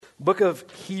Book of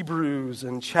Hebrews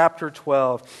in chapter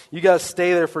 12. You guys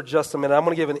stay there for just a minute. I'm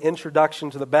going to give an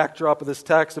introduction to the backdrop of this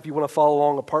text. If you want to follow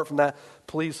along apart from that,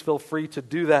 please feel free to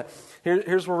do that.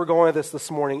 Here's where we're going with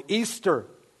this morning. Easter,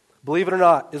 believe it or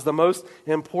not, is the most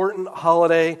important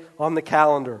holiday on the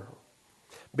calendar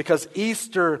because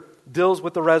Easter deals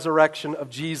with the resurrection of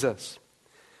Jesus.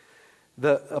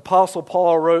 The Apostle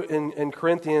Paul wrote in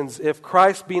Corinthians, if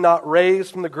Christ be not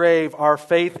raised from the grave, our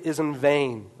faith is in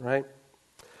vain, right?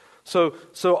 So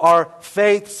our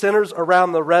faith centers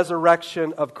around the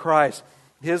resurrection of Christ,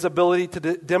 His ability to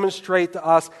demonstrate to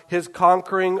us His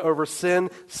conquering over sin,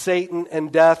 Satan,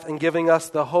 and death, and giving us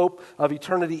the hope of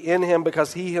eternity in Him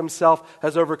because He Himself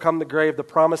has overcome the grave. The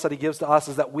promise that He gives to us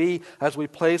is that we, as we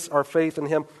place our faith in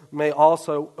Him, may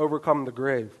also overcome the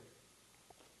grave.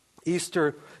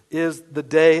 Easter is the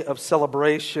day of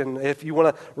celebration. If you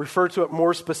want to refer to it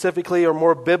more specifically or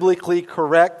more biblically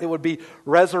correct, it would be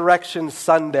Resurrection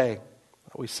Sunday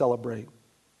that we celebrate,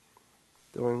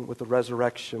 doing with the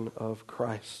resurrection of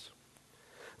Christ.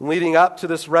 And leading up to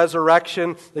this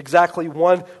resurrection, exactly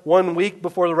one week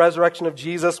before the resurrection of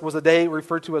Jesus was a day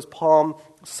referred to as Palm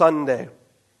Sunday.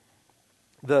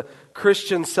 The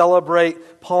Christians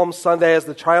celebrate Palm Sunday as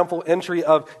the triumphal entry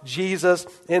of Jesus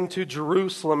into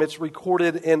Jerusalem. It's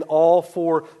recorded in all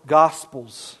four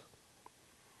Gospels.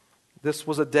 This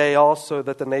was a day also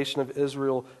that the nation of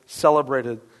Israel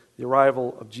celebrated the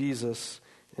arrival of Jesus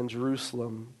in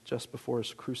Jerusalem just before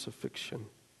His crucifixion.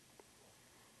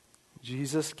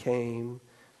 Jesus came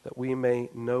that we may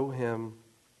know Him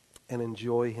and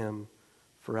enjoy Him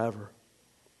forever.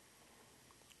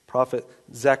 Prophet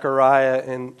Zechariah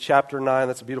in chapter 9,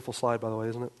 that's a beautiful slide, by the way,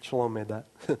 isn't it? Shalom made that.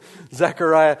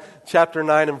 Zechariah chapter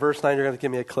 9 and verse 9, you're going to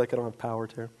give me a click. I don't have power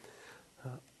to.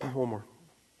 One more.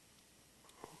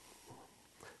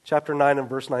 Chapter 9 and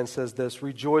verse 9 says this,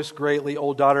 rejoice greatly,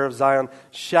 O daughter of Zion.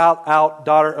 Shout out,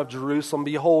 daughter of Jerusalem.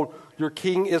 Behold, your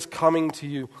king is coming to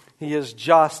you. He is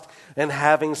just and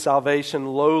having salvation,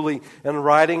 lowly, and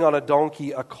riding on a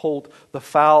donkey, a colt, the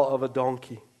foal of a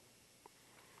donkey.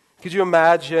 Could you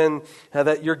imagine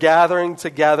that you're gathering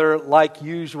together like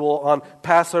usual on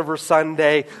Passover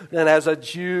Sunday, and as a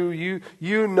Jew,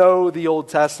 you know the Old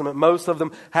Testament. Most of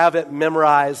them have it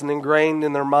memorized and ingrained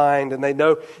in their mind, and they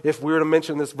know if we were to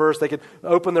mention this verse, they could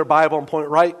open their Bible and point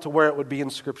right to where it would be in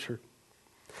Scripture.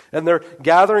 And they're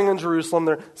gathering in Jerusalem,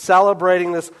 they're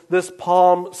celebrating this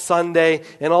Palm Sunday,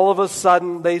 and all of a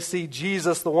sudden they see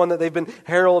Jesus, the one that they've been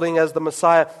heralding as the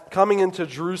Messiah, coming into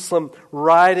Jerusalem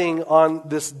riding on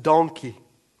this donkey.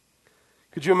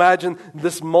 Could you imagine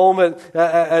this moment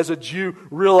as a Jew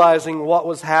realizing what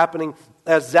was happening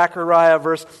as Zechariah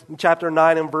chapter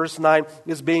 9 and verse 9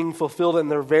 is being fulfilled in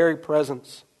their very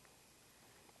presence?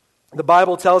 The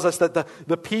Bible tells us that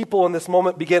the people in this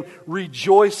moment began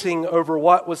rejoicing over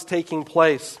what was taking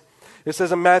place. It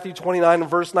says in Matthew 29 and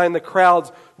verse 9, the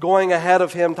crowds going ahead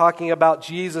of Him talking about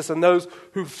Jesus, and those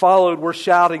who followed were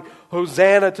shouting,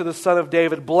 Hosanna to the Son of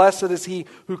David. Blessed is He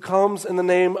who comes in the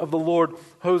name of the Lord.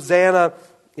 Hosanna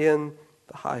in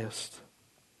the highest.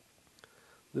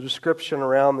 The description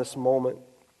around this moment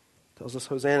tells us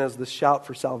Hosanna is the shout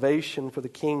for salvation for the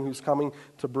King who's coming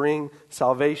to bring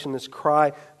salvation, this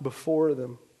cry before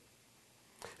them.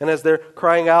 And as they're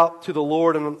crying out to the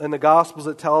Lord in the Gospels,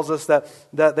 it tells us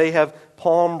that they have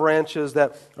palm branches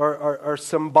that are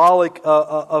symbolic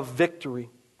of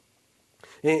victory.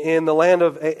 In the land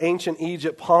of ancient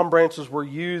Egypt, palm branches were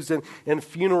used in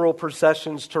funeral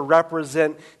processions to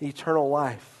represent eternal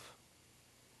life.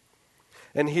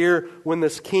 And here, when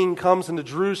this king comes into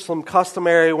Jerusalem,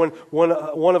 customary, when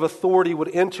one of authority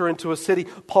would enter into a city,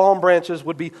 palm branches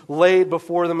would be laid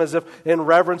before them as if in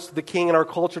reverence to the king. In our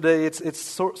culture today, it's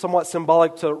somewhat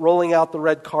symbolic to rolling out the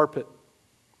red carpet.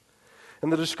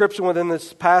 And the description within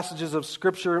these passages of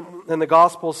Scripture and the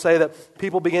Gospels say that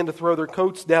people began to throw their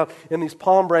coats down and these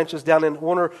palm branches down in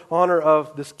honor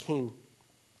of this king.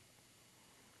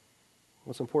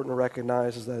 What's important to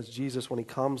recognize is that as Jesus, when He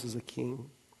comes as a king,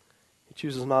 He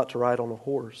chooses not to ride on a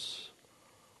horse,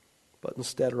 but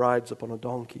instead rides upon a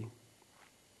donkey.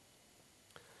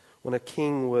 When a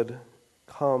king would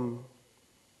come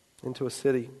into a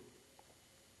city,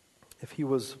 if he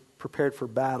was prepared for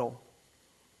battle,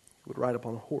 he would ride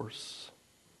upon a horse.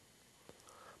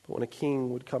 But when a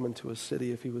king would come into a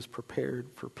city, if he was prepared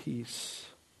for peace,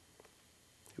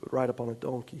 he would ride upon a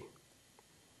donkey.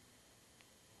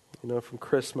 You know, from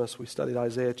Christmas, we studied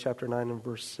Isaiah chapter 9 and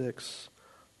verse 6.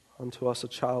 Unto us a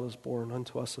child is born,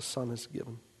 unto us a son is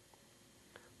given.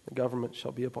 The government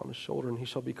shall be upon his shoulder, and he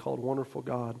shall be called Wonderful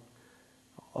God,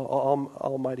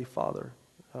 Almighty Father.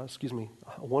 A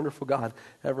wonderful God,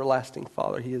 everlasting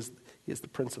Father. He He is the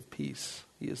Prince of Peace.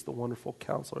 He is the wonderful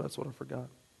Counselor. That's what I forgot.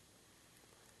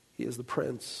 He is the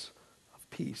Prince of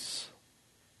Peace.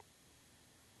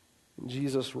 And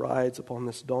Jesus rides upon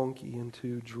this donkey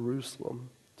into Jerusalem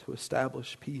to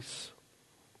establish peace.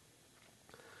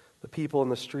 The people in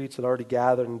the streets had already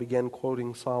gathered and began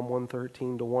quoting Psalm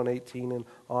 113 to 118 in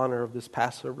honor of this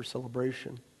Passover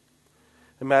celebration.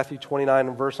 In Matthew 29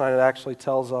 and verse 9, it actually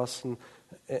tells us, and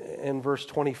in verse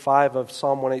 25 of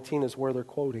Psalm 118 is where they're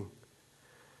quoting.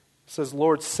 It says,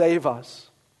 Lord, save us.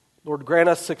 Lord, grant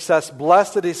us success.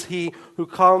 Blessed is he who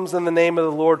comes in the name of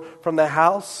the Lord. From the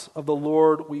house of the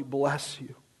Lord we bless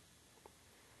you.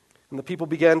 And the people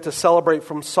began to celebrate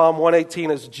from Psalm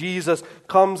 118 as Jesus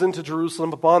comes into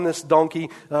Jerusalem upon this donkey,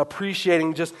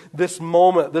 appreciating just this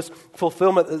moment, this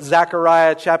fulfillment that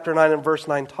Zechariah chapter 9 and verse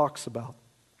 9 talks about.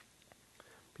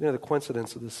 You know the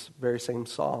coincidence of this very same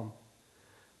psalm.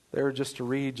 There, just to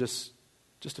read just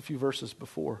a few verses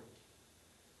before,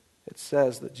 it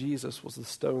says that Jesus was the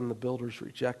stone the builders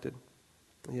rejected.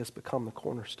 He has become the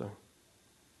cornerstone.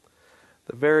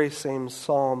 The very same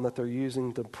psalm that they're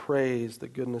using to praise the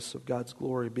goodness of God's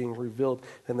glory being revealed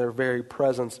in their very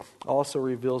presence also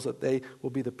reveals that they will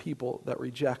be the people that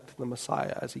reject the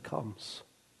Messiah as he comes.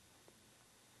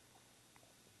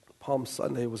 Palm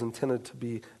Sunday was intended to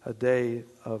be a day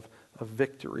of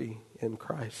victory in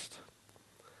Christ.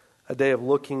 A day of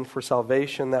looking for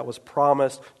salvation that was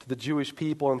promised to the Jewish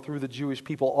people, and through the Jewish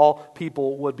people, all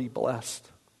people would be blessed.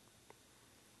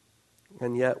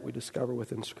 And yet we discover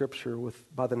within Scripture,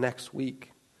 by the next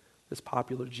week, this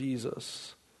popular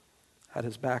Jesus had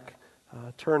his back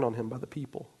turned on him by the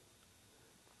people.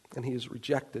 And he is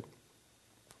rejected.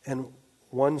 And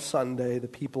one Sunday, the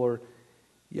people are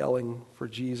yelling for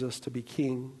Jesus to be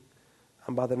king.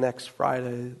 And by the next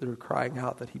Friday, they're crying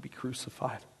out that he be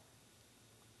crucified.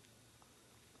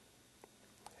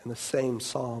 In the same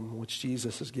psalm which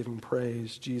Jesus is giving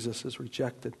praise, Jesus is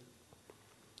rejected.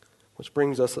 Which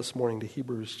brings us this morning to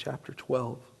Hebrews chapter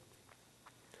 12.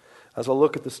 As I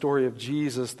look at the story of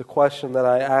Jesus, the question that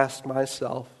I asked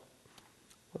myself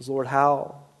was, Lord,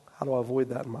 how do I avoid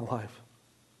that in my life?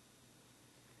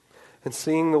 And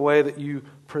seeing the way that you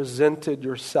presented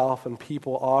yourself and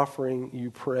people offering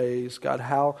you praise, God,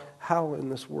 how in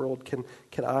this world can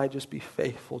I just be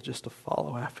faithful just to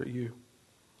follow after you,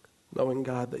 knowing,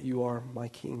 God, that you are my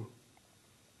King?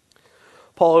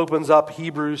 Paul opens up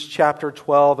Hebrews chapter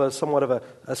 12 as somewhat of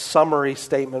a summary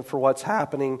statement for what's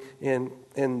happening in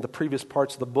the previous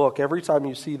parts of the book. Every time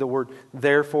you see the word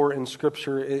therefore in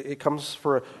Scripture, it comes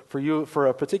for you for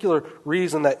a particular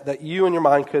reason that you in your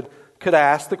mind could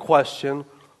ask the question,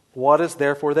 what is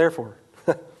therefore?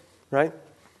 Right?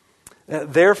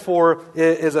 Therefore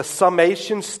is a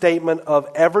summation statement of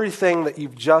everything that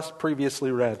you've just previously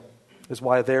read, is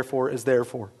why therefore is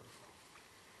therefore.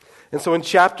 And so in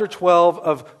chapter 12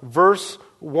 of verse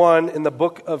 1 in the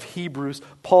book of Hebrews,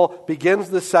 Paul begins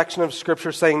this section of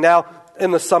Scripture saying, now,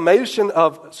 in the summation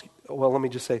of, well, let me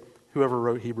just say, whoever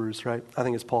wrote Hebrews, right? I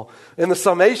think it's Paul. In the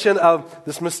summation of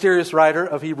this mysterious writer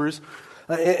of Hebrews,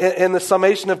 in the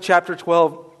summation of chapter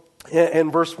 12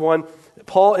 in verse 1,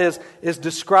 Paul is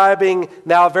describing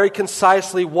now very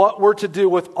concisely what we're to do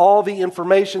with all the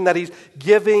information that he's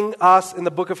giving us in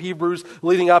the book of Hebrews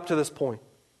leading up to this point.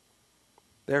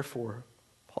 Therefore,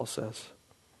 Paul says,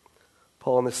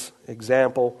 Paul in this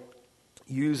example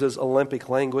uses Olympic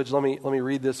language. Let me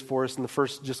read this for us in the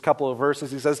first just couple of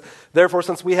verses. He says, therefore,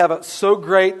 since we have so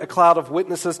great a cloud of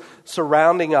witnesses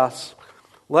surrounding us,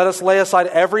 let us lay aside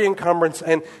every encumbrance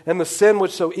and the sin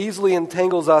which so easily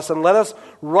entangles us, and let us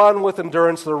run with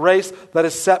endurance the race that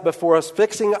is set before us,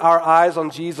 fixing our eyes on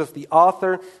Jesus, the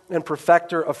author and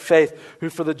perfecter of faith, who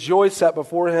for the joy set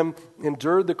before him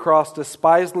endured the cross,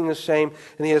 despising the shame,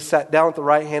 and he has sat down at the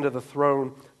right hand of the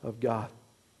throne of God.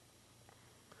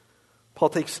 Paul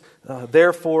takes,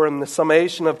 therefore, in the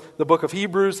summation of the book of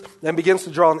Hebrews and begins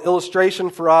to draw an illustration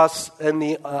for us in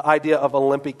the idea of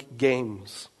Olympic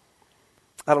Games.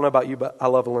 I don't know about you, but I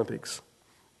love Olympics.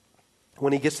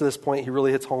 When he gets to this point, he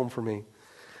really hits home for me.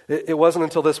 It wasn't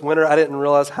until this winter I didn't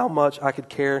realize how much I could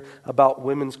care about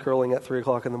women's curling at 3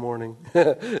 o'clock in the morning.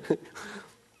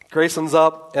 Grayson's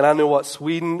up, and I know what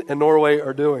Sweden and Norway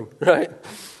are doing, right?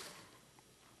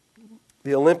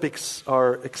 The Olympics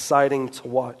are exciting to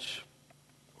watch.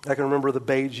 I can remember the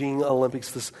Beijing Olympics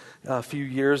this few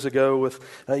years ago. With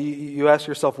you ask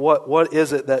yourself, what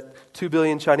is it that 2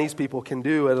 billion Chinese people can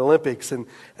do at Olympics? And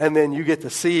then you get to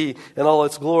see in all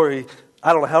its glory,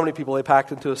 I don't know how many people they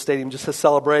packed into a stadium, just a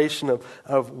celebration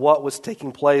of what was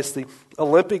taking place. The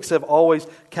Olympics have always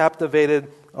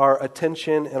captivated our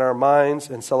attention and our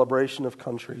minds and celebration of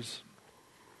countries.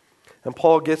 And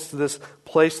Paul gets to this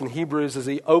place in Hebrews as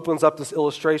he opens up this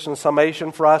illustration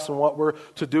summation for us and what we're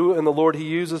to do in the Lord. He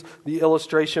uses the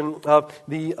illustration of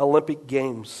the Olympic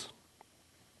Games.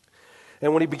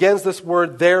 And when he begins this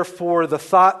word, therefore, the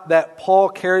thought that Paul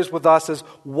carries with us is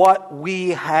what we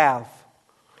have.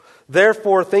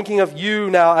 Therefore, thinking of you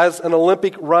now as an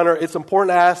Olympic runner, it's important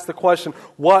to ask the question,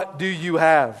 what do you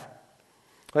have?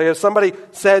 Like if somebody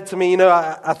said to me,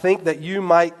 I think that you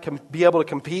might be able to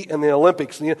compete in the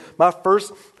Olympics. My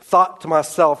first thought to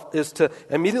myself is to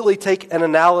immediately take an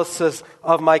analysis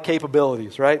of my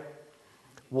capabilities, right?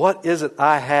 What is it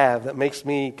I have that makes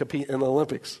me compete in the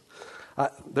Olympics?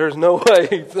 There's no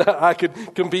way that I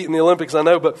could compete in the Olympics, I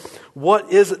know, but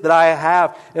what is it that I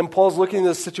have? And Paul's looking at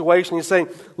this situation. He's saying,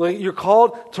 look, you're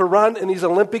called to run in these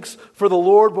Olympics for the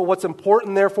Lord, but what's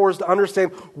important, therefore, is to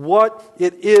understand what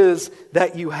it is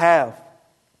that you have.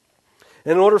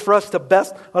 And in order for us to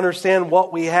best understand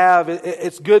what we have,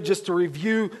 it's good just to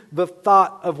review the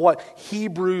thought of what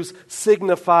Hebrews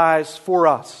signifies for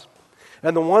us.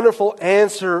 And the wonderful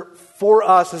answer for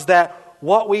us is that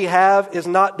what we have is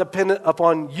not dependent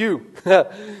upon you,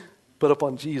 but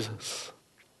upon Jesus.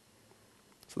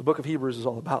 So the book of Hebrews is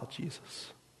all about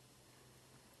Jesus.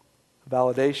 A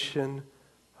validation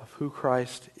of who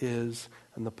Christ is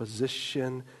and the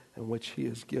position in which he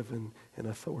is given in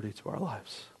authority to our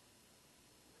lives.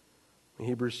 In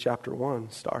Hebrews chapter 1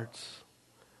 starts,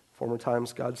 former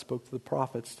times God spoke to the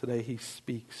prophets, today he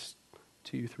speaks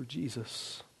to you through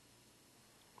Jesus.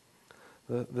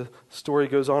 The story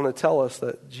goes on to tell us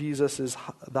that Jesus is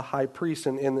the high priest.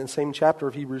 And in the same chapter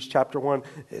of Hebrews chapter 1,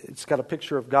 it's got a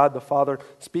picture of God the Father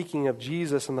speaking of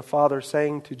Jesus and the Father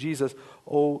saying to Jesus,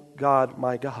 "Oh God,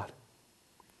 my God,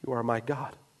 you are my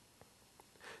God."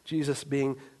 Jesus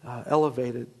being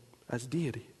elevated as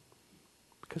deity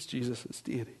because Jesus is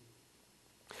deity.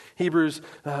 Hebrews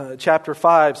chapter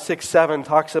 5, 6, 7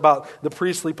 talks about the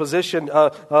priestly position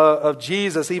of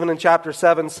Jesus, even in chapter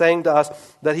 7, saying to us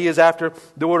that he is after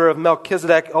the order of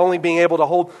Melchizedek, only being able to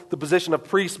hold the position of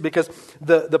priest because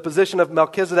the position of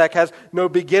Melchizedek has no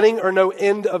beginning or no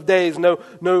end of days,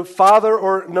 no father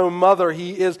or no mother.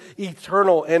 He is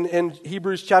eternal. And in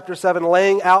Hebrews chapter 7,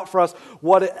 laying out for us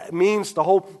what it means to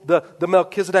hold the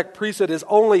Melchizedek priesthood is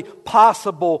only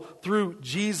possible through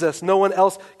Jesus. No one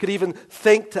else could even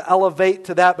think to elevate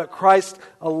to that, but Christ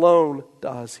alone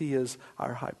does. He is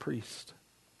our high priest.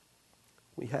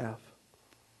 We have.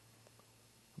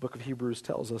 The book of Hebrews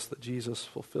tells us that Jesus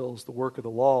fulfills the work of the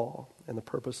law and the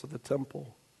purpose of the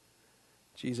temple.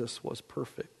 Jesus was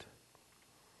perfect.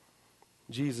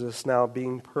 Jesus, now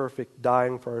being perfect,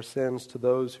 dying for our sins, to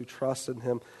those who trust in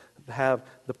him, have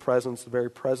the presence, the very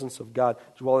presence of God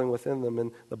dwelling within them.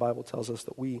 And the Bible tells us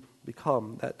that we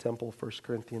become that temple, 1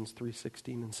 Corinthians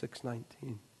 3:16 and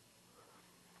 6:19.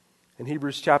 In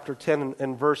Hebrews chapter 10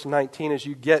 and verse 19,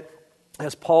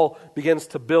 as Paul begins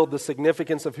to build the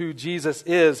significance of who Jesus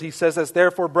is, he says this,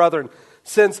 "Therefore, brethren,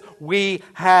 since we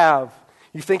have,"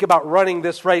 you think about running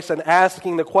this race and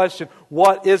asking the question,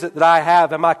 what is it that I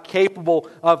have? Am I capable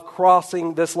of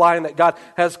crossing this line that God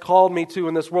has called me to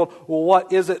in this world? Well,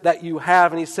 what is it that you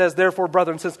have? And he says, "Therefore,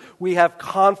 brethren, since we have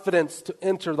confidence to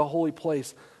enter the holy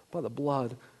place by the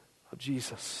blood of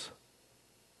Jesus."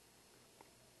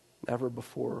 Never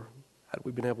before had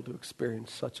we been able to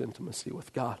experience such intimacy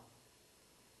with God.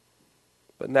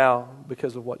 But now,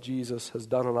 because of what Jesus has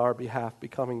done on our behalf,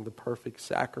 becoming the perfect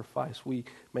sacrifice, we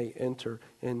may enter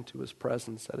into his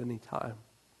presence at any time.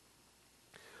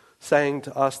 Saying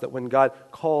to us that when God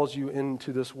calls you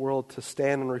into this world to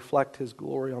stand and reflect his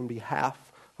glory on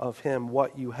behalf of him,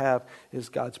 what you have is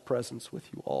God's presence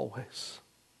with you always.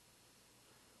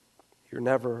 You're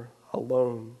never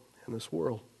alone in this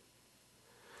world.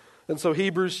 And so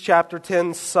Hebrews chapter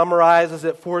 10 summarizes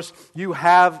it for us. You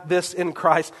have this in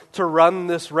Christ to run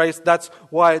this race. That's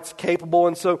why it's capable.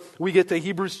 And so we get to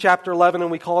Hebrews chapter 11 and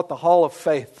we call it the Hall of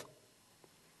Faith.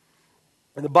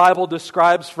 And the Bible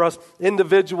describes for us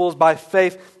individuals by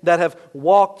faith that have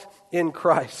walked in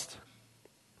Christ,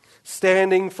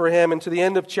 standing for him. And to the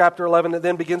end of chapter 11, it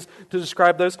then begins to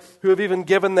describe those who have even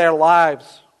given their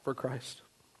lives for Christ.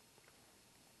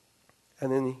 And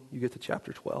then you get to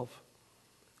chapter 12.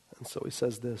 And so he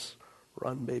says this,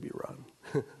 "Run, baby, run."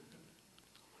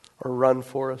 Or "Run,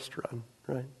 Forrest, run,"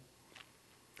 right?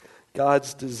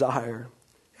 God's desire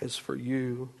is for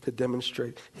you to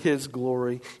demonstrate his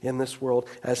glory in this world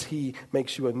as he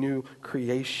makes you a new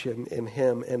creation in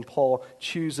him. And Paul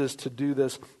chooses to do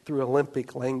this through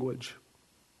Olympic language.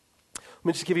 Let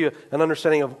me just give you an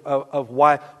understanding of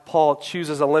why Paul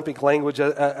chooses Olympic language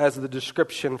as the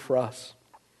description for us.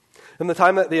 In the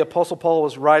time that the Apostle Paul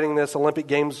was writing this, Olympic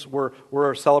Games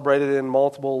were celebrated in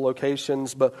multiple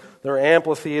locations, but there were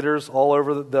amphitheaters all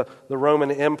over the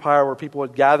Roman Empire where people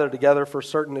would gather together for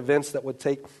certain events that would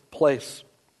take place.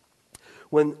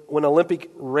 When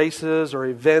Olympic races or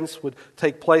events would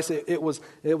take place, it was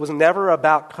never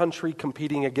about country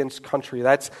competing against country.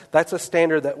 That's a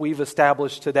standard that we've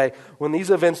established today. When these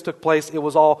events took place, it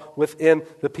was all within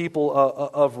the people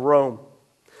of Rome.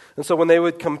 And so when they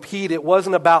would compete, it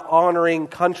wasn't about honoring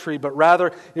country, but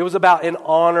rather it was about an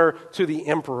honor to the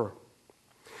emperor.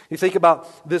 You think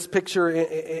about this picture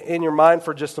in your mind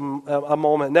for just a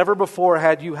moment. Never before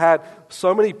had you had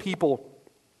so many people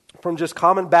from just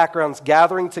common backgrounds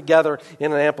gathering together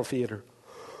in an amphitheater.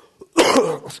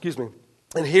 Excuse me.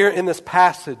 And here in this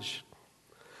passage,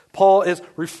 Paul is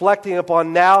reflecting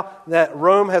upon now that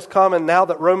Rome has come and now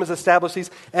that Rome has established, these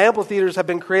amphitheaters have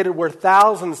been created where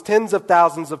thousands, tens of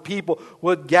thousands of people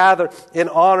would gather in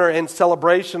honor and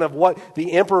celebration of what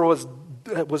the emperor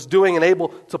was doing and able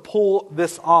to pull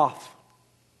this off.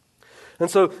 And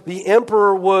so the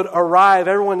emperor would arrive,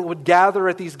 everyone would gather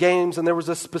at these games, and there was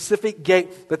a specific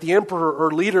gate that the emperor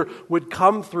or leader would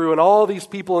come through, and all these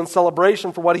people in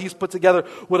celebration for what he's put together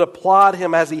would applaud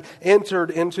him as he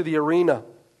entered into the arena.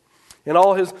 In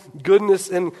all his goodness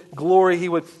and glory, he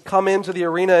would come into the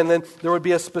arena, and then there would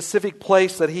be a specific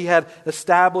place that he had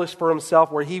established for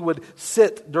himself where he would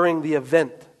sit during the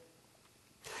event.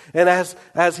 And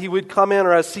as he would come in,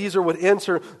 or as Caesar would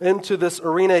enter into this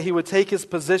arena, he would take his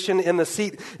position in the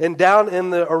seat. And down in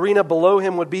the arena below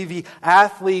him would be the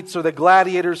athletes or the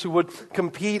gladiators who would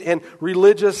compete, and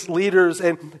religious leaders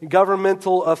and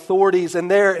governmental authorities. And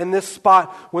there in this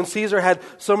spot, when Caesar had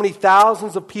so many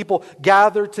thousands of people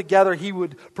gathered together, he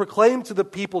would proclaim to the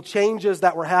people changes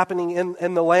that were happening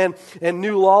in the land, and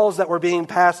new laws that were being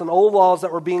passed, and old laws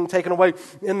that were being taken away,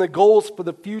 and the goals for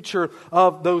the future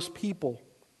of those people.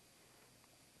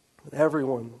 And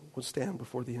everyone would stand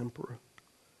before the emperor.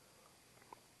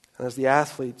 And as the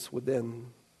athletes would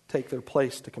then take their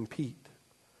place to compete,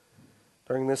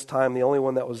 during this time, the only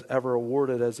one that was ever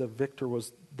awarded as a victor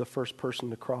was the first person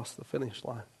to cross the finish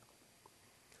line.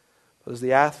 But as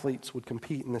the athletes would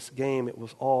compete in this game, it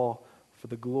was all for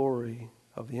the glory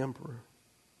of the emperor.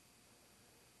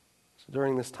 So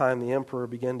during this time, the emperor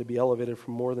began to be elevated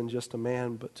from more than just a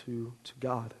man, but to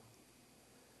God.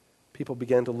 People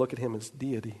began to look at him as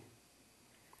deity.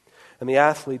 And the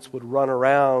athletes would run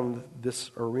around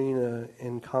this arena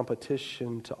in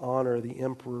competition to honor the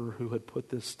emperor who had put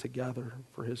this together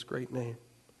for his great name.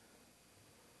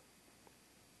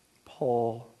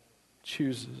 Paul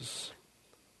chooses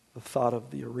the thought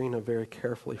of the arena very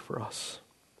carefully for us.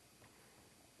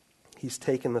 He's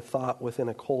taken the thought within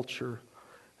a culture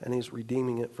and he's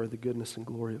redeeming it for the goodness and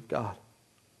glory of God.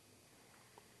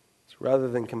 So rather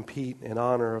than compete in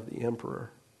honor of the emperor,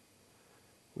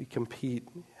 we compete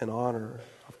in honor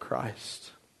of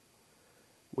Christ.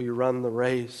 We run the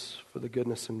race for the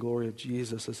goodness and glory of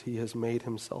Jesus as he has made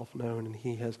himself known, and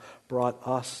he has brought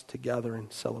us together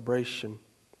in celebration.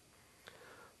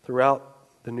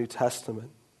 Throughout the New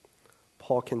Testament,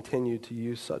 Paul continued to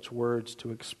use such words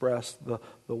to express the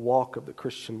walk of the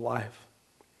Christian life.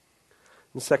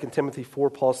 In 2 Timothy 4,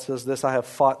 Paul says this, I have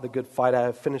fought the good fight, I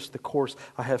have finished the course,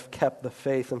 I have kept the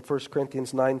faith. In 1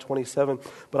 Corinthians 9:27,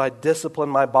 but I discipline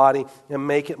my body and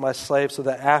make it my slave, so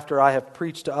that after I have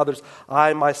preached to others,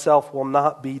 I myself will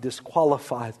not be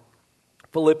disqualified.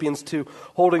 Philippians 2,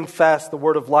 holding fast the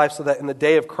word of life, so that in the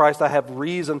day of Christ I have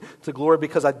reason to glory,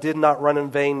 because I did not run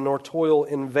in vain nor toil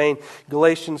in vain.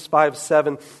 Galatians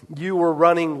 5:7, you were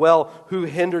running well. Who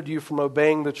hindered you from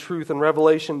obeying the truth? In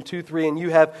Revelation 2:3, and you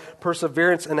have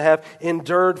perseverance and have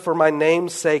endured for my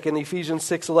name's sake. In Ephesians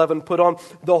 6:11, put on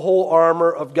the whole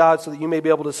armor of God so that you may be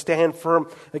able to stand firm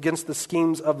against the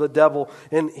schemes of the devil.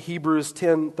 In Hebrews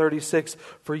 10:36,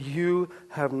 for you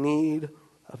have need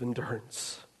of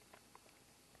endurance.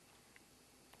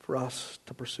 For us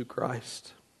to pursue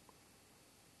Christ,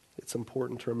 it's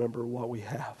important to remember what we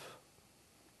have.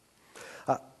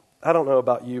 I don't know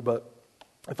about you, but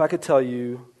if I could tell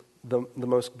you the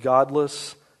most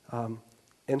godless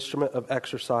instrument of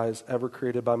exercise ever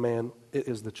created by man, it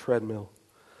is the treadmill.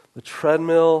 The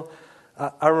treadmill.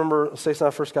 I remember Stacey and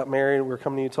I first got married. We were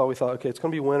coming to Utah. We thought, okay, it's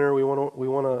going to be winter. We want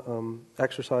to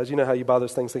exercise. You know how you buy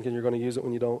those things thinking you're going to use it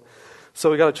when you don't. So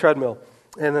we got a treadmill.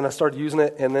 And then I started using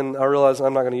it, and then I realized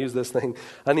I'm not going to use this thing.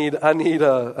 I need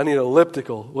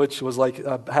elliptical, which was like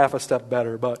half a step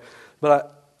better. But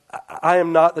I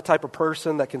am not the type of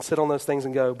person that can sit on those things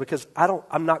and go, because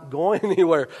I'm not going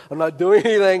anywhere. I'm not doing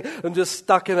anything. I'm just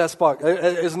stuck in that spot.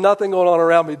 There's nothing going on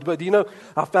around me. But do you know,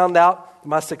 I found out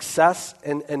my success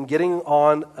in getting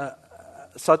on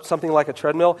something like a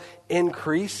treadmill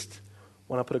increased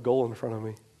when I put a goal in front of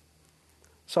me.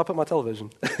 So I put my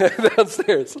television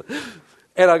downstairs,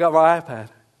 and I got my iPad.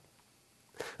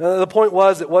 The point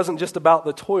was, it wasn't just about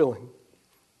the toiling,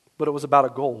 but it was about a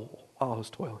goal while I was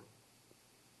toiling.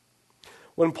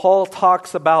 When Paul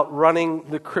talks about running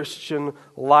the Christian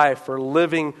life or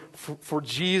living for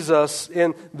Jesus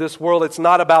in this world, it's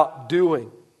not about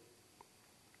doing.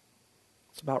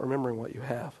 It's about remembering what you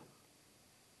have.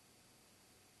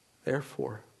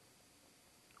 Therefore,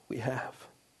 we have.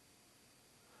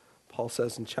 Paul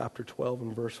says in chapter 12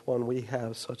 and verse 1, we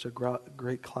have such a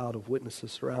great cloud of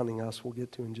witnesses surrounding us. We'll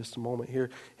get to in just a moment here.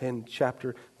 In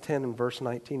chapter 10 and verse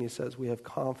 19, he says we have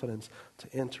confidence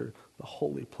to enter the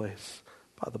holy place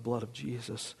by the blood of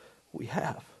Jesus. We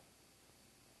have.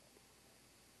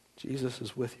 Jesus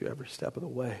is with you every step of the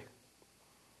way.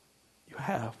 You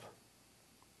have.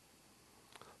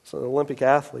 So an Olympic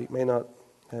athlete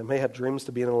may have dreams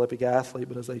to be an Olympic athlete,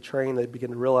 but as they train, they begin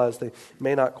to realize they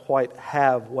may not quite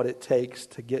have what it takes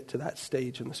to get to that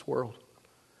stage in this world.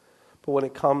 But when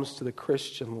it comes to the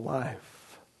Christian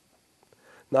life,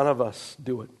 none of us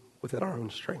do it within our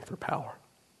own strength or power.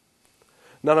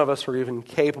 None of us are even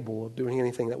capable of doing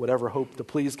anything that would ever hope to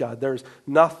please God. There's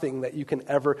nothing that you can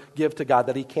ever give to God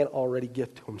that He can't already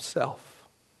give to Himself.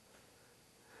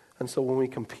 And so when we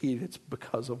compete, it's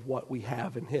because of what we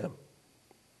have in Him.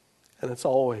 And it's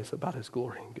always about His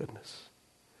glory and goodness.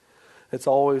 It's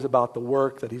always about the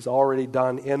work that He's already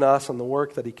done in us and the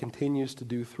work that He continues to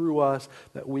do through us,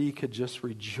 that we could just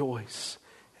rejoice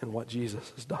in what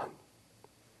Jesus has done.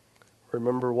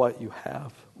 Remember what you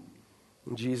have.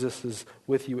 And Jesus is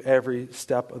with you every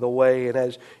step of the way. And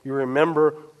as you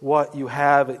remember what you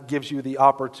have, it gives you the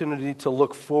opportunity to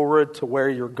look forward to where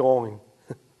you're going.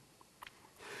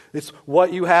 It's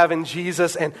what you have in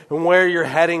Jesus and where you're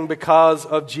heading because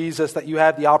of Jesus that you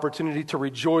have the opportunity to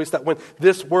rejoice that when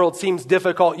this world seems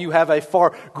difficult, you have a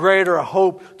far greater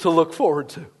hope to look forward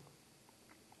to.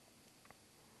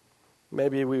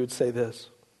 Maybe we would say this,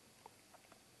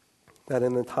 that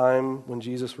in the time when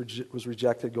Jesus was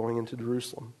rejected going into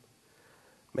Jerusalem,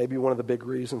 maybe one of the big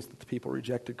reasons that the people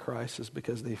rejected Christ is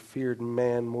because they feared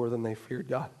man more than they feared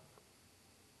God.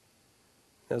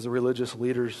 As the religious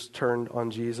leaders turned on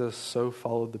Jesus, so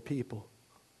followed the people,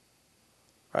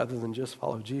 rather than just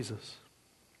follow Jesus.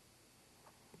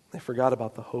 They forgot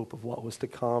about the hope of what was to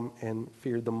come and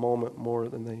feared the moment more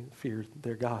than they feared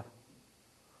their God.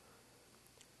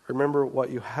 Remember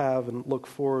what you have and look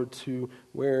forward to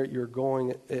where you're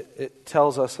going. It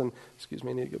tells us, I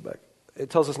need to go back. It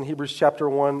tells us in Hebrews chapter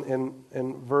 1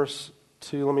 and verse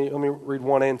 2. Let me read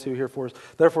 1 and 2 here for us.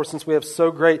 Therefore, since we have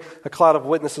so great a cloud of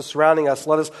witnesses surrounding us,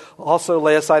 let us also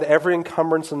lay aside every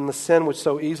encumbrance and the sin which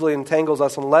so easily entangles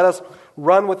us, and let us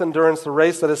run with endurance the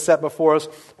race that is set before us,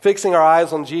 fixing our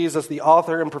eyes on Jesus, the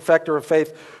author and perfecter of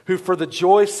faith, who for the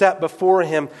joy set before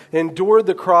Him endured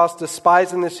the cross,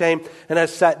 despising the shame, and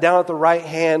has sat down at the right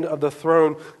hand of the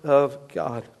throne of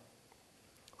God.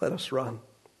 Let us run.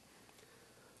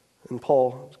 And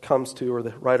Paul comes to, or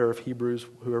the writer of Hebrews,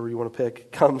 whoever you want to pick,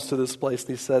 comes to this place and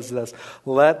he says this,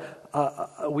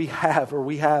 we have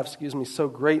so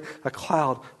great a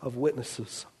cloud of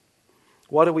witnesses.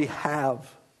 What do we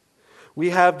have?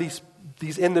 We have these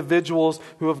individuals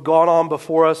who have gone on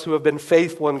before us, who have been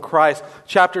faithful in Christ.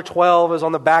 Chapter 12 is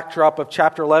on the backdrop of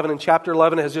chapter 11, and chapter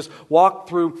 11 has just walked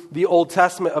through the Old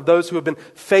Testament of those who have been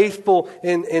faithful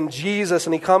in Jesus.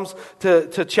 And he comes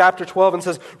to chapter 12 and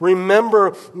says,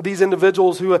 remember these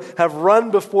individuals who have run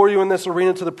before you in this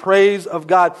arena to the praise of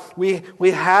God. We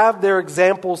have their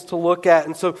examples to look at,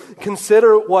 and so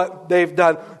consider what they've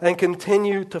done and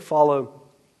continue to follow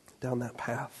down that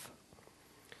path.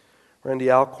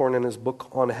 Randy Alcorn, in his book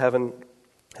on heaven,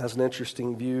 has an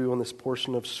interesting view on this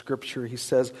portion of Scripture. He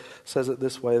says it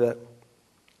this way, that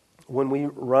when we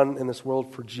run in this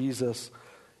world for Jesus,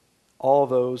 all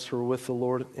those who are with the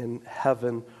Lord in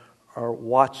heaven are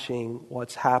watching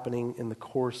what's happening in the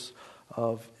course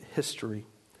of history.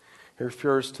 He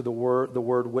refers to the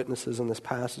word witnesses in this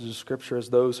passage of Scripture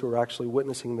as those who are actually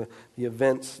witnessing the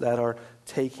events that are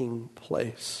taking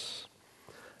place.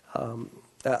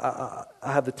 I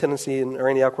have the tendency, and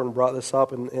Randy Alcorn brought this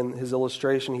up in his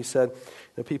illustration. He said,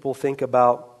 people think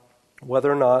about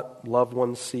whether or not loved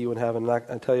ones see you in heaven. And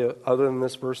I tell you, other than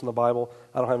this verse in the Bible,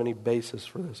 I don't have any basis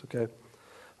for this, okay?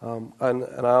 And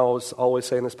I always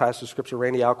say in this passage of Scripture,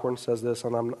 Randy Alcorn says this,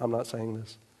 and I'm not saying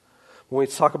this. When we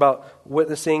talk about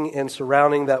witnessing and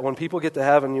surrounding that, when people get to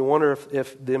heaven, you wonder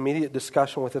if the immediate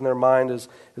discussion within their mind is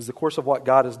the course of what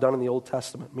God has done in the Old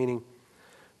Testament, meaning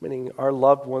our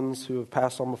loved ones who have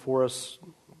passed on before us,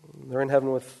 they're in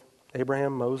heaven with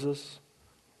Abraham, Moses,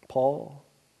 Paul?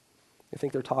 You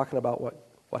think they're talking about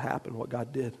what happened, what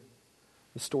God did,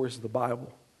 the stories of the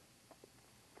Bible?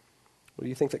 Or do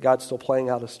you think that God's still playing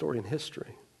out a story in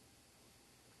history?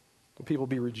 Will people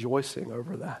be rejoicing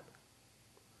over that?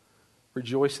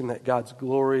 Rejoicing that God's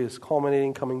glory is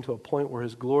culminating, coming to a point where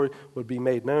His glory would be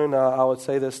made known. I would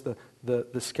say this,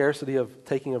 the scarcity of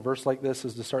taking a verse like this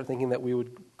is to start thinking that we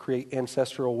would create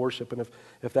ancestral worship, and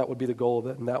if that would be the goal of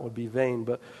it, then that would be vain.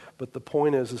 But the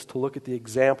point is to look at the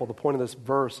example. The point of this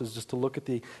verse is just to look at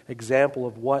the example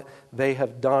of what they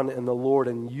have done in the Lord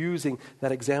and using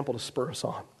that example to spur us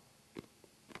on.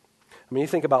 I mean, you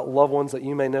think about loved ones that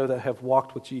you may know that have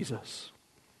walked with Jesus.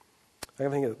 I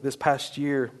think of this past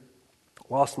year,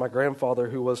 lost my grandfather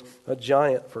who was a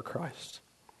giant for Christ.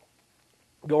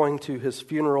 Going to his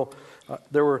funeral,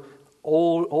 there were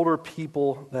older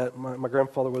people that my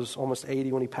grandfather was almost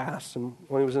 80 when he passed, and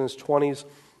when he was in his 20s,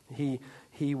 he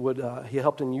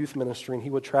helped in youth ministry, and he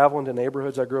would travel into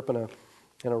neighborhoods. I grew up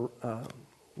in a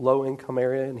low-income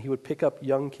area, and he would pick up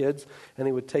young kids, and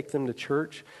he would take them to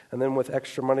church, and then with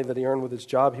extra money that he earned with his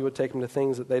job, he would take them to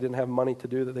things that they didn't have money to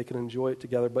do, that they could enjoy it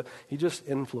together, but he just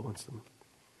influenced them.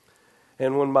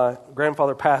 And when my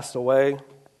grandfather passed away,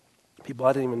 people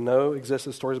I didn't even know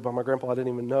existed, stories about my grandpa I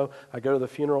didn't even know. I go to the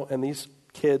funeral, and these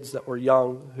kids that were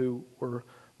young, who were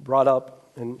brought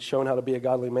up and shown how to be a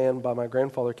godly man by my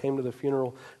grandfather, came to the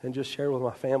funeral and just shared with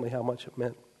my family how much it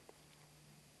meant.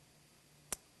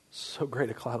 So great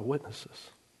a cloud of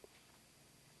witnesses.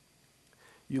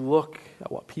 You look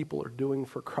at what people are doing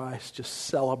for Christ, just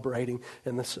celebrating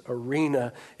in this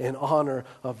arena in honor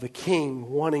of the King,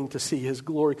 wanting to see His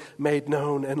glory made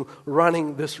known and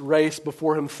running this race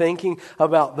before Him, thinking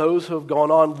about those who have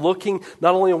gone on, looking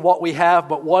not only on what we have,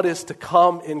 but what is to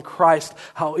come in Christ.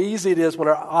 How easy it is when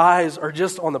our eyes are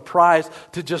just on the prize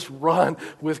to just run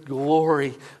with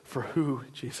glory for who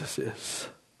Jesus is.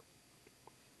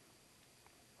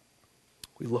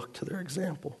 We look to their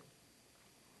example.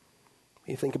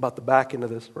 You think about the back end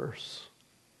of this verse.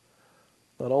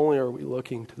 Not only are we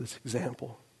looking to this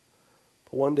example,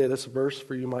 but one day this verse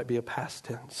for you might be a past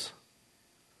tense.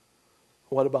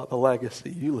 What about the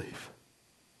legacy you leave?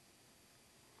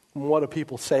 And what do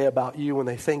people say about you when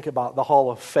they think about the hall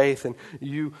of faith and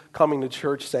you coming to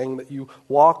church saying that you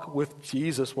walk with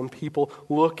Jesus? When people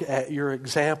look at your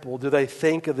example, do they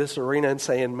think of this arena and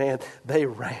saying, man, they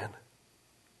ran,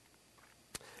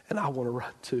 and I want to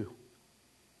run too?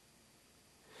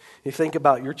 You think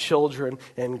about your children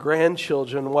and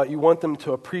grandchildren, what you want them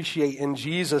to appreciate in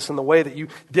Jesus, and the way that you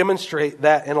demonstrate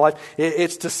that in life.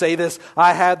 It's to say this: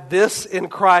 I had this in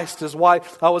Christ is why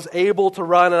I was able to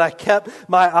run, and I kept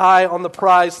my eye on the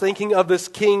prize, thinking of this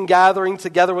King gathering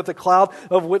together with a cloud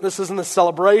of witnesses in the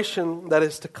celebration that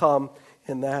is to come.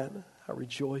 In that, I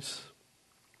rejoice.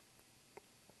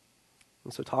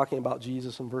 And so talking about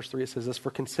Jesus in verse 3, it says this: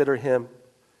 for consider Him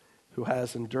who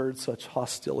has endured such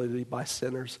hostility by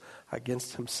sinners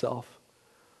against Himself,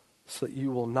 so that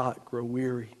you will not grow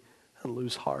weary and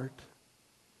lose heart.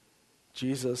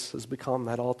 Jesus has become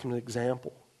that ultimate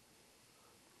example.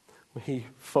 He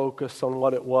focused on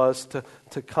what it was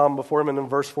to come before Him. And in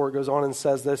verse 4 it goes on and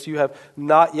says this: you have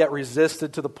not yet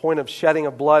resisted to the point of shedding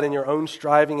of blood in your own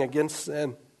striving against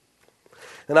sin.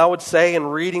 And I would say, in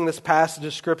reading this passage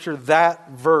of Scripture,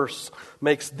 that verse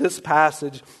makes this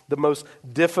passage the most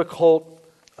difficult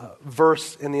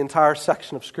verse in the entire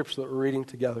section of Scripture that we're reading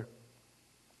together.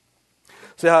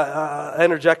 See, I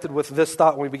interjected with this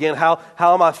thought when we began: how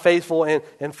am I faithful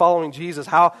in following Jesus?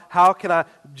 How can I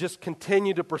just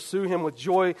continue to pursue Him with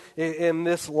joy in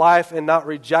this life and not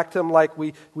reject Him like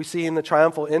we see in the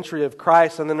triumphal entry of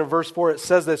Christ? And then in verse 4 it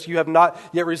says this: you have not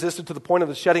yet resisted to the point of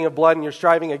the shedding of blood, and you're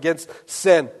striving against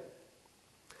sin.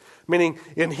 Meaning,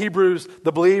 in Hebrews,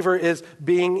 the believer is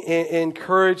being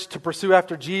encouraged to pursue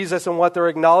after Jesus, and what they're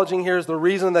acknowledging here is the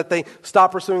reason that they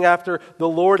stop pursuing after the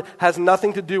Lord has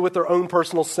nothing to do with their own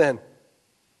personal sin,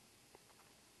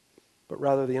 but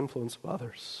rather the influence of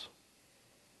others.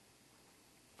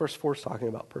 Verse 4 is talking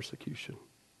about persecution.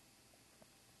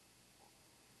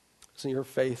 So your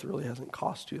faith really hasn't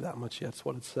cost you that much yet, that's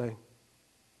what it's saying.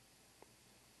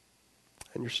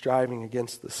 And you're striving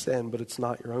against the sin, but it's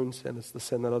not your own sin. It's the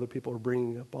sin that other people are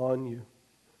bringing upon you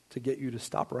to get you to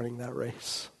stop running that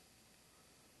race.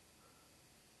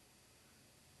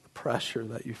 The pressure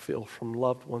that you feel from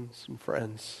loved ones and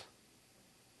friends.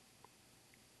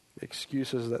 The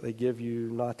excuses that they give you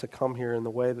not to come here, in the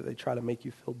way that they try to make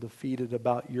you feel defeated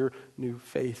about your new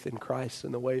faith in Christ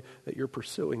and the way that you're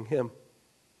pursuing Him.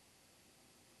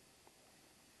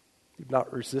 You've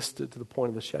not resisted to the point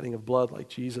of the shedding of blood like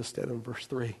Jesus did in verse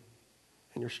 3.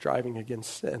 And you're striving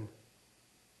against sin.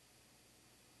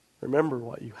 Remember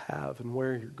what you have and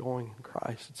where you're going in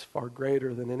Christ. It's far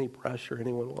greater than any pressure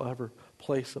anyone will ever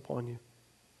place upon you.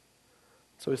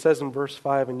 So he says in verse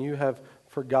 5, and you have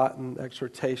forgotten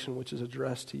exhortation which is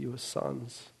addressed to you as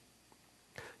sons.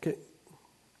 Can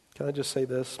I just say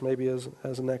this maybe as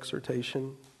an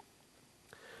exhortation?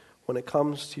 When it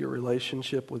comes to your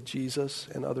relationship with Jesus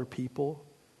and other people,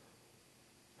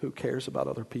 who cares about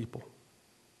other people?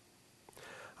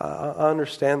 I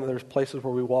understand that there's places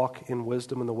where we walk in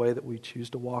wisdom in the way that we choose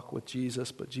to walk with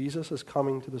Jesus, but Jesus is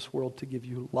coming to this world to give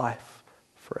you life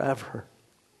forever.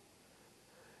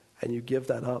 And you give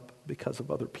that up because of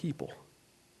other people.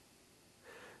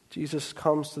 Jesus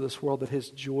comes to this world that his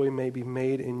joy may be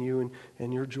made in you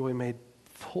and your joy made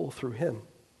full through him.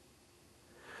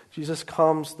 Jesus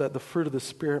comes that the fruit of the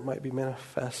Spirit might be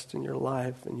manifest in your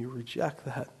life, and you reject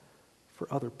that for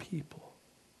other people.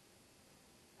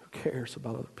 Cares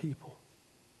about other people.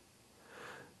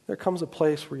 There comes a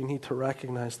place where you need to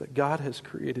recognize that God has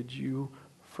created you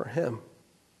for him.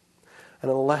 And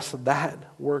unless that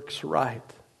works right,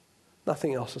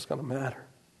 nothing else is going to matter.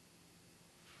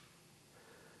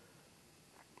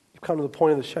 You've come to the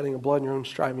point of the shedding of blood and your own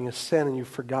striving as sin, and you've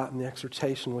forgotten the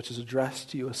exhortation which is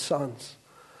addressed to you as sons.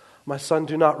 My son,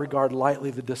 do not regard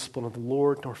lightly the discipline of the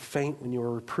Lord, nor faint when you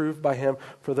are reproved by him.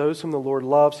 For those whom the Lord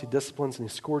loves, he disciplines and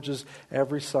he scourges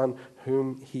every son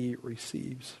whom he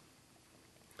receives.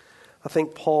 I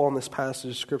think Paul in this passage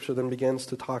of Scripture then begins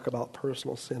to talk about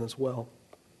personal sin as well.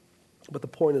 But the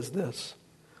point is this.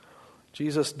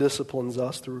 Jesus disciplines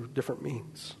us through different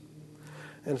means.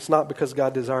 And it's not because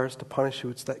God desires to punish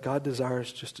you. It's that God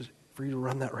desires for you to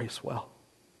run that race well.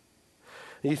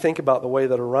 You think about the way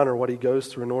that a runner, what he goes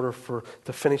through in order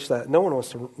to finish that. No one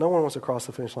wants to cross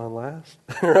the finish line last,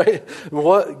 right?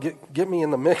 Get me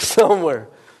in the mix somewhere.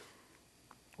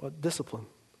 What discipline?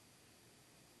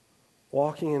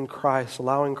 Walking in Christ,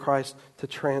 allowing Christ to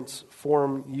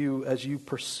transform you as you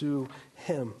pursue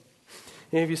him.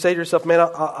 And if you say to yourself, man, I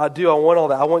want all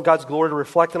that. I want God's glory to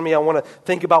reflect on me. I want to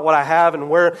think about what I have and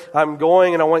where I'm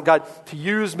going, and I want God to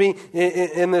use me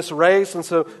in this race. And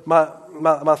so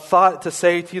my thought to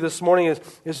say to you this morning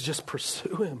is just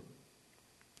pursue him.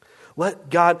 Let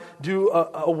God do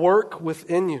a work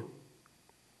within you.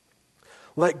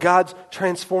 Let God's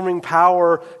transforming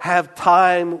power have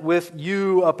time with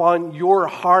you upon your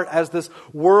heart as this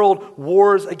world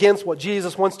wars against what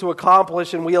Jesus wants to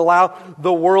accomplish, and we allow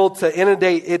the world to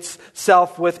inundate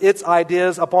itself with its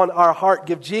ideas upon our heart.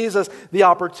 Give Jesus the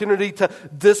opportunity to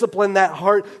discipline that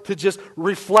heart to just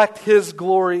reflect his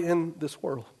glory in this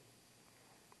world.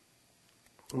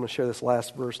 I'm going to share this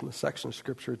last verse in the section of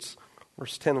Scripture. It's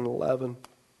verse 10 and 11.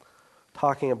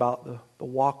 Talking about the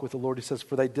walk with the Lord. He says,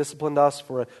 for they disciplined us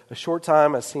for a short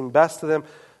time as seemed best to them.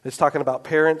 It's talking about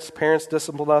parents. Parents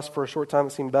disciplined us for a short time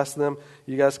that seemed best to them.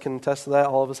 You guys can attest to that.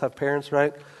 All of us have parents,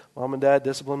 right? Mom and dad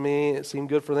disciplined me. It seemed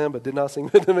good for them, but did not seem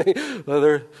good to me.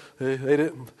 They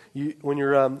didn't. When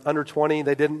you're under 20,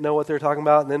 they didn't know what they were talking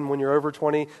about. And then when you're over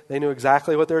 20, they knew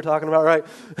exactly what they were talking about, right?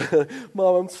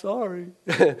 Mom, I'm sorry.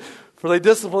 For they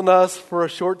disciplined us for a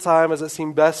short time as it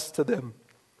seemed best to them.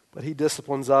 But he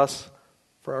disciplines us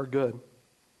for our good,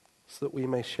 so that we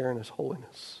may share in his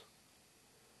holiness.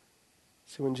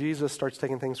 See, when Jesus starts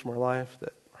taking things from our life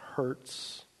that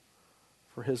hurts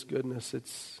for his goodness,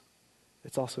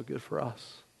 it's also good for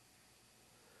us.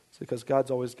 It's because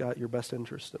God's always got your best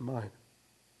interest in mind.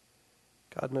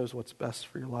 God knows what's best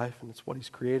for your life, and it's what he's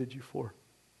created you for.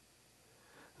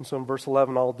 And so in verse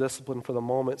 11, all discipline for the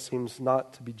moment seems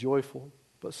not to be joyful,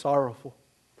 but sorrowful.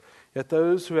 Yet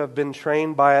those who have been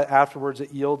trained by it, afterwards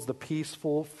it yields the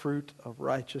peaceful fruit of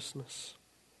righteousness.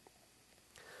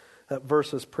 That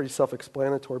verse is pretty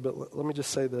self-explanatory, but let me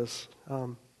just say this.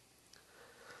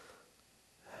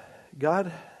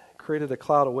 God created a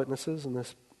cloud of witnesses in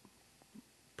this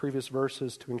previous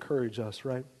verses to encourage us,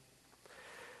 right?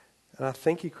 And I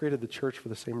think he created the church for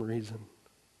the same reason.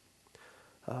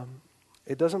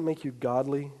 It doesn't make you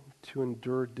godly to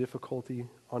endure difficulty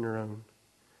on your own.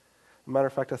 Matter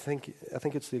of fact, I think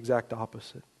it's the exact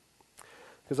opposite.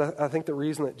 Because I think the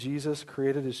reason that Jesus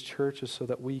created his church is so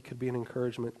that we could be an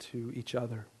encouragement to each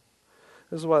other.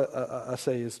 This is what I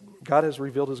say is God has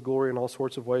revealed his glory in all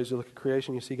sorts of ways. You look at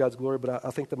creation, you see God's glory, but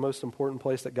I think the most important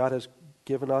place that God has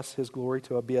given us his glory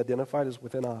to be identified is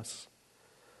within us.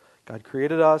 God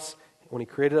created us. When he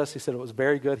created us, he said it was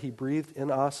very good. He breathed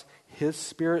in us his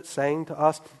Spirit, saying to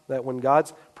us that when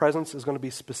God's presence is going to be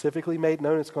specifically made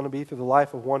known, it's going to be through the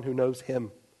life of one who knows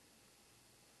him.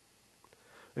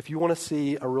 If you want to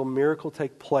see a real miracle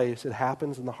take place, it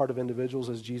happens in the heart of individuals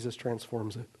as Jesus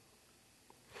transforms it.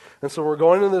 And so we're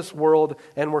going into this world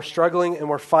and we're struggling and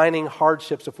we're finding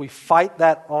hardships. If we fight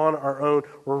that on our own,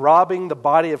 we're robbing the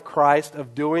body of Christ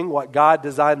of doing what God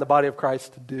designed the body of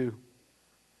Christ to do.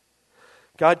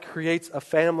 God creates a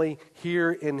family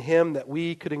here in Him that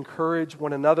we could encourage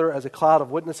one another as a cloud of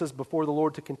witnesses before the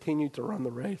Lord to continue to run the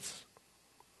race.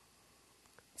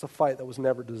 It's a fight that was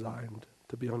never designed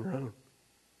to be on your own.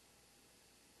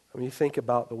 I mean, you think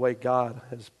about the way God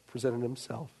has presented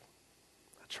Himself.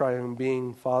 Triune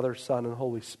being, Father, Son, and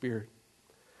Holy Spirit.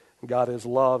 And God is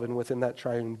love, and within that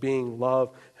triune being, love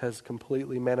has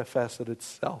completely manifested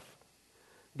itself.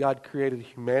 God created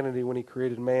humanity. When He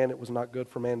created man, it was not good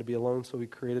for man to be alone, so He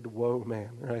created woe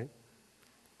man, right?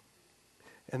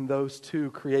 And those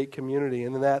two create community,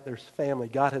 and in that there's family.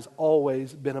 God has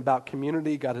always been about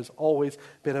community. God has always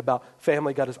been about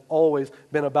family. God has always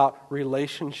been about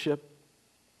relationship.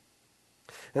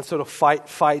 And so to fight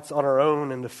fights on our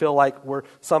own and to feel like we're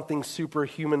something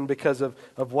superhuman because of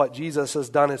what Jesus has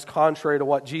done is contrary to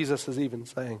what Jesus is even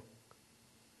saying.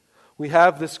 We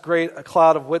have this great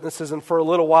cloud of witnesses, and for a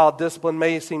little while discipline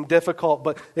may seem difficult,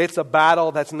 but it's a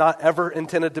battle that's not ever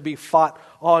intended to be fought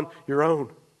on your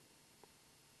own,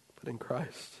 but in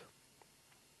Christ.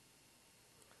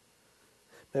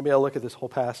 Maybe I'll look at this whole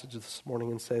passage this morning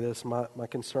and say this. My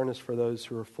concern is for those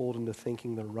who are fooled into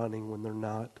thinking they're running when they're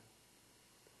not.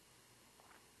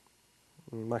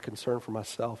 My concern for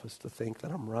myself is to think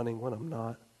that I'm running when I'm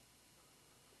not.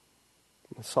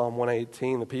 In Psalm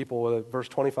 118, the people, verse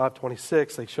 25,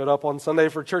 26, they showed up on Sunday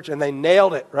for church and they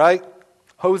nailed it, right?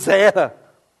 Hosanna.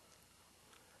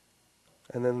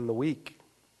 And then in the week,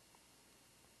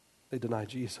 they deny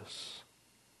Jesus.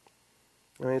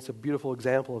 I mean, it's a beautiful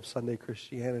example of Sunday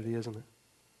Christianity, isn't it?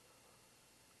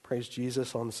 Praise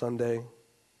Jesus on Sunday.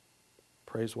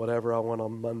 Praise whatever I want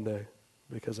on Monday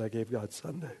because I gave God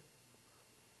Sunday.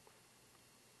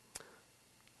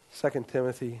 2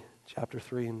 Timothy chapter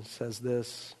 3 says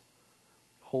this,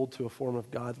 hold to a form of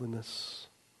godliness,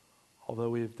 although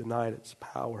we have denied its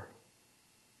power.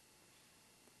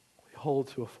 We hold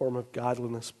to a form of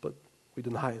godliness, but we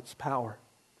deny its power.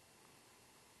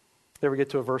 You ever get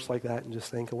to a verse like that and just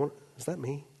think, is that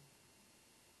me?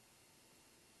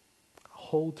 I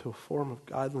hold to a form of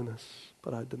godliness,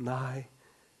 but I deny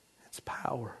its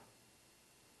power.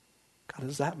 God,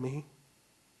 is that me?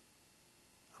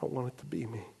 I don't want it to be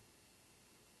me.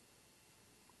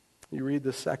 You read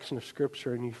this section of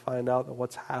Scripture and you find out that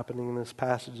what's happening in this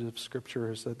passage of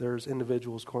Scripture is that there's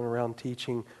individuals going around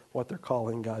teaching what they're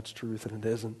calling God's truth, and it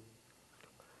isn't.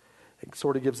 It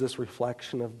sort of gives this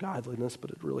reflection of godliness, but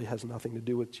it really has nothing to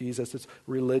do with Jesus. It's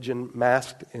religion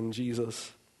masked in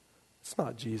Jesus. It's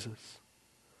not Jesus.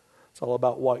 It's all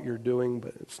about what you're doing,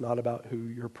 but it's not about who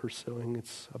you're pursuing.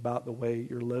 It's about the way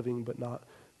you're living, but not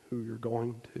who you're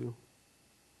going to.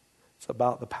 It's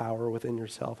about the power within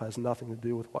yourself. It has nothing to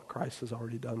do with what Christ has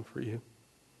already done for you.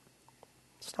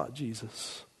 It's not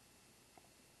Jesus.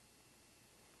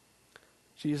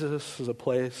 Jesus is a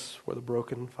place where the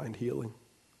broken find healing.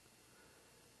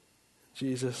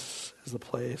 Jesus is the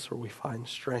place where we find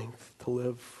strength to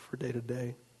live for day to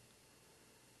day.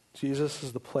 Jesus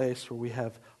is the place where we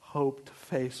have hope to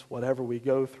face whatever we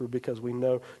go through because we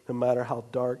know no matter how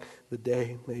dark the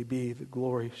day may be, the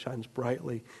glory shines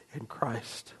brightly in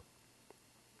Christ.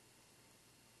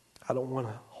 I don't want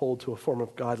to hold to a form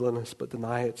of godliness but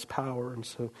deny its power. And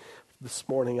so this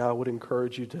morning I would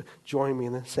encourage you to join me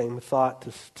in the same thought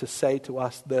to say to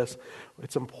us this.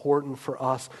 It's important for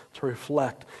us to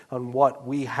reflect on what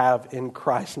we have in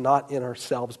Christ, not in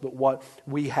ourselves, but what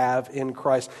we have in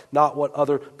Christ, not what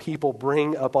other people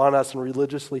bring upon us and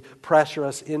religiously pressure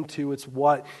us into. It's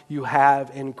what you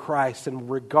have in Christ. And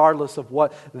regardless of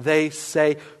what they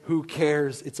say, who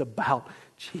cares? It's about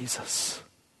Jesus.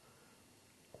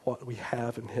 What we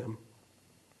have in Him.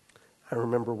 I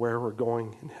remember where we're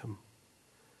going in Him.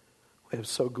 We have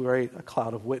so great a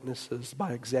cloud of witnesses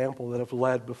by example that have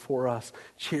led before us,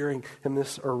 cheering in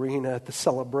this arena at the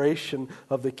celebration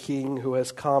of the King who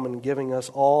has come and giving us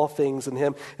all things in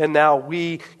Him. And now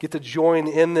we get to join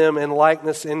in them in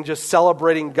likeness in just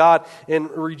celebrating God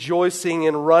and rejoicing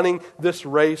and running this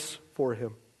race for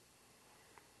Him.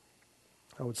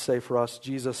 I would say for us,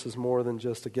 Jesus is more than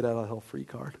just a get out of hell free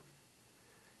card.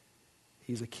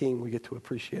 He's a King we get to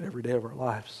appreciate every day of our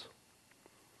lives.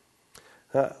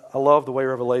 I love the way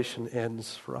Revelation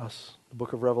ends for us. The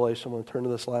book of Revelation, I'm going to turn to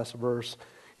this last verse.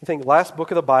 You think, last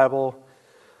book of the Bible,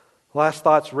 last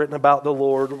thoughts written about the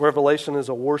Lord. Revelation is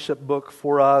a worship book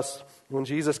for us. When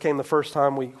Jesus came the first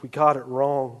time, we got it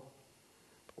wrong.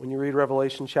 When you read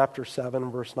Revelation chapter 7,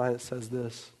 verse 9, it says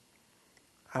this.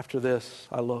 After this,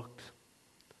 I looked,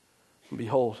 and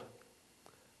behold,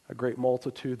 a great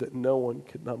multitude that no one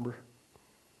could number,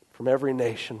 from every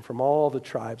nation, from all the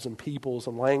tribes and peoples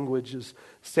and languages,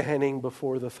 standing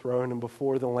before the throne and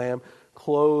before the Lamb,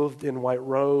 clothed in white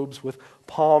robes with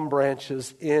palm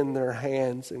branches in their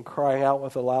hands, and crying out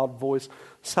with a loud voice,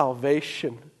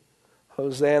 "Salvation,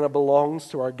 Hosanna belongs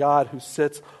to our God who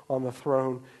sits on the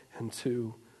throne and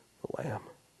to the Lamb."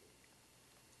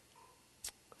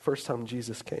 The first time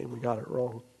Jesus came, we got it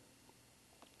wrong.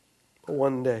 But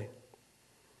one day,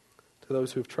 to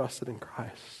those who have trusted in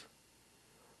Christ,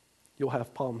 you'll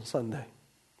have Palm Sunday.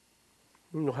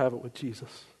 And you'll have it with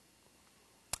Jesus.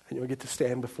 And you'll get to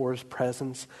stand before his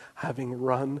presence, having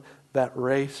run that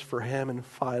race for him, and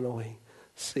finally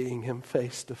seeing him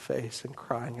face to face and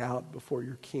crying out before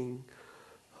your King,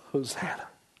 "Hosanna.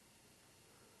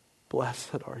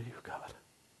 Blessed are you, God.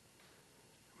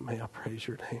 May I praise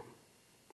your name."